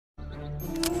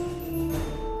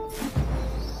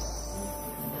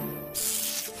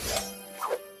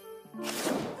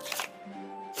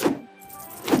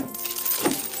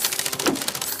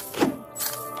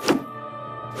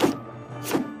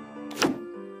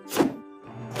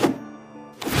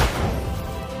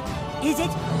Is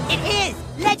it? It is!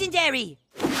 Legendary!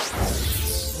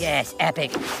 Yes,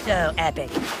 epic. So epic.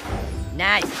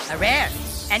 Nice. A rare.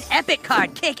 An epic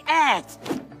card. Kick ass.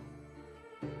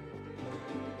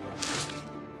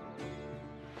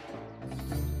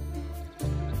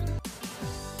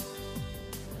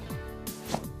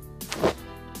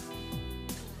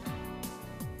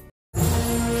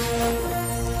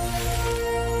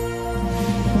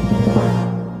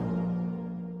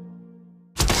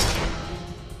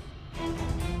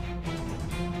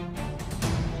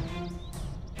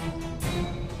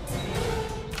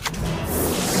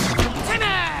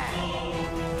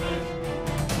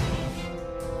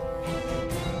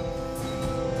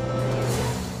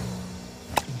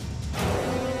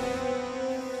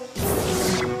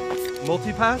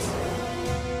 Multi-pass?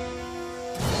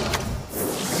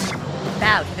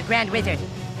 Bow to the Grand Wizard.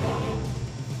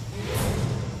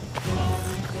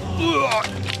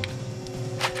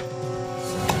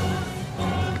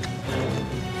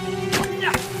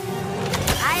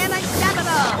 I am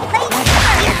unstoppable!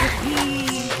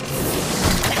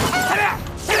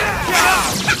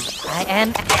 I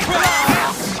am...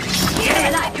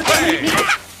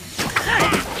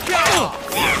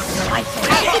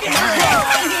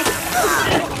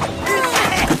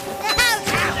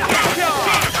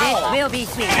 This will be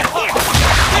sweet.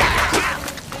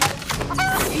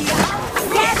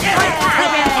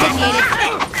 Program initiated.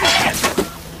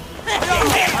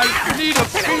 I need a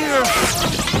spear!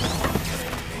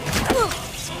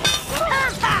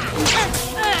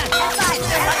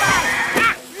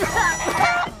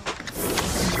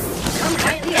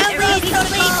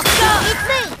 It's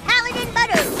me, Paladin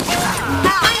Butter!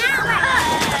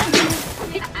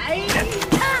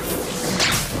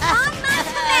 On my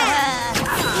command!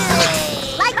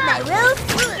 Like my roof?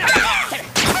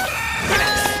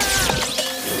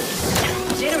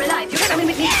 General Life, you're coming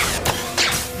with me.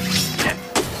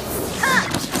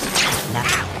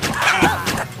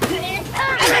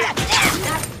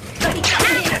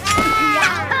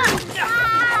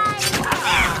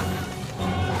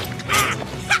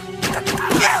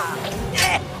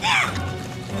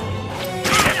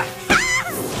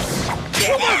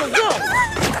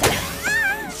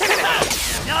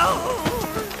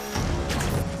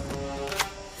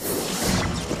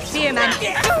 Spearman.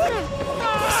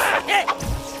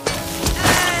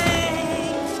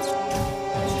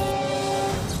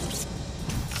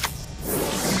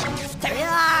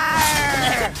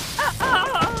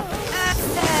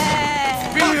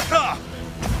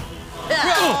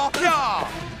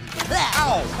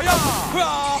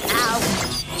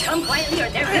 Come quietly or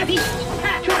there will be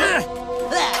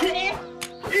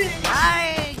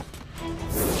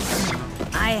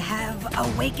I have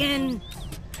awakened.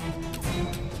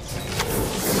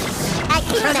 I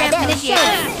keep my bell shade.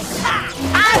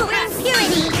 I bring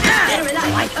purity.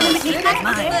 I come with me at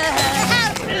mine.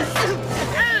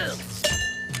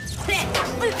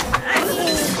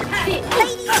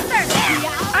 Ladies first.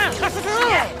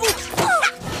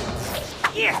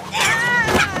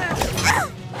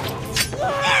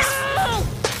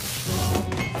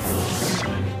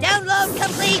 Download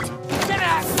complete.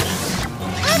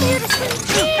 I'm here to sleep.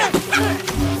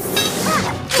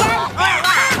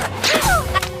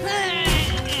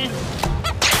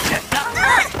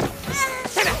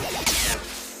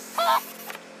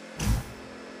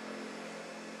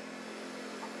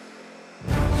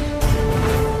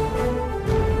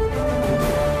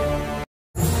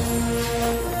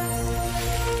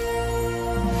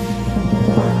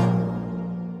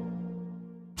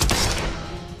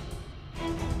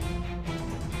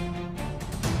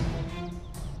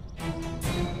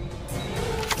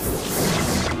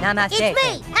 Namaste. It's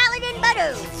me, Paladin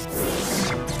Butter.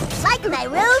 Like my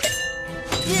roof?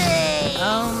 Yay!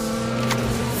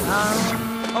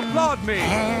 Applaud me!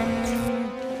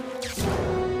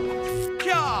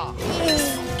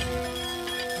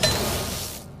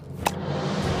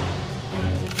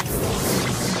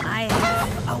 I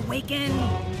have awakened.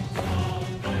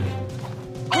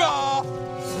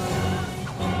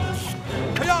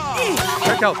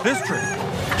 Check out this trick!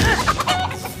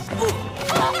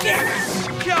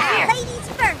 Ladies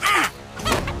first.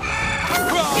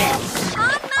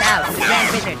 Bow to the Grand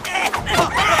Wizard.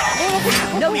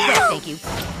 No request, thank you.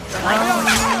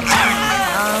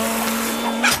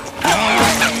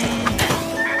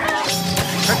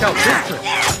 Check out this trick!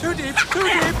 Too deep! Too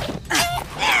deep!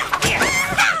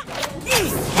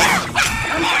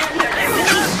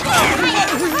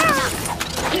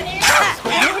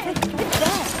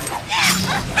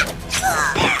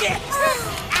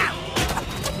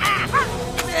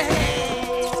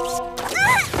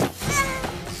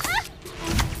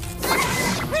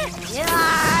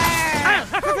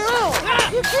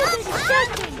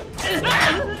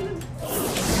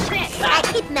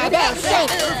 my best shape.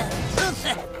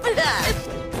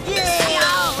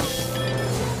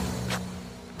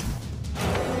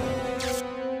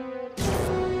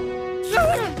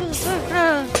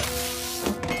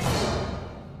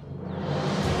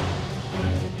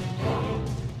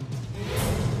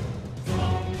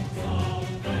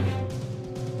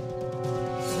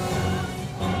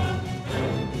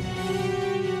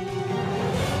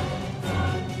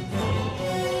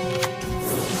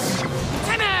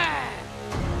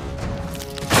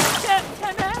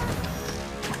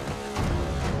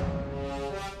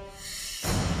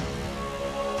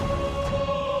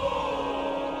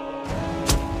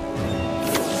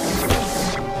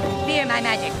 Fear my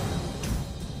magic.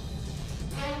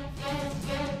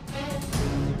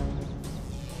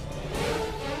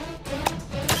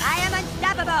 I am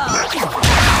unstoppable.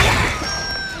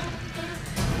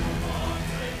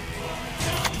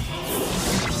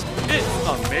 It's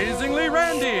amazingly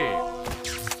Randy.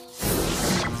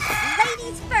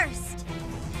 Ladies first.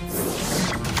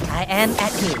 I am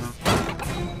at peace.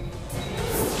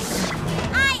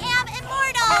 I am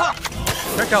immortal.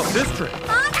 Check out this trick.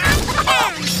 On hand.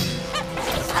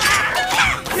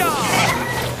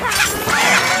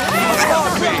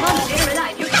 Applaud me.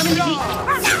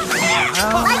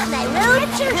 Like my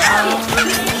rude.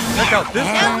 Check out this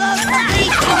trick.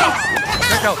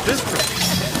 Check out this trick.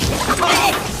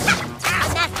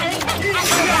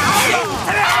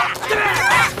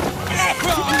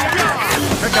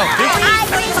 Check out this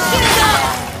trick.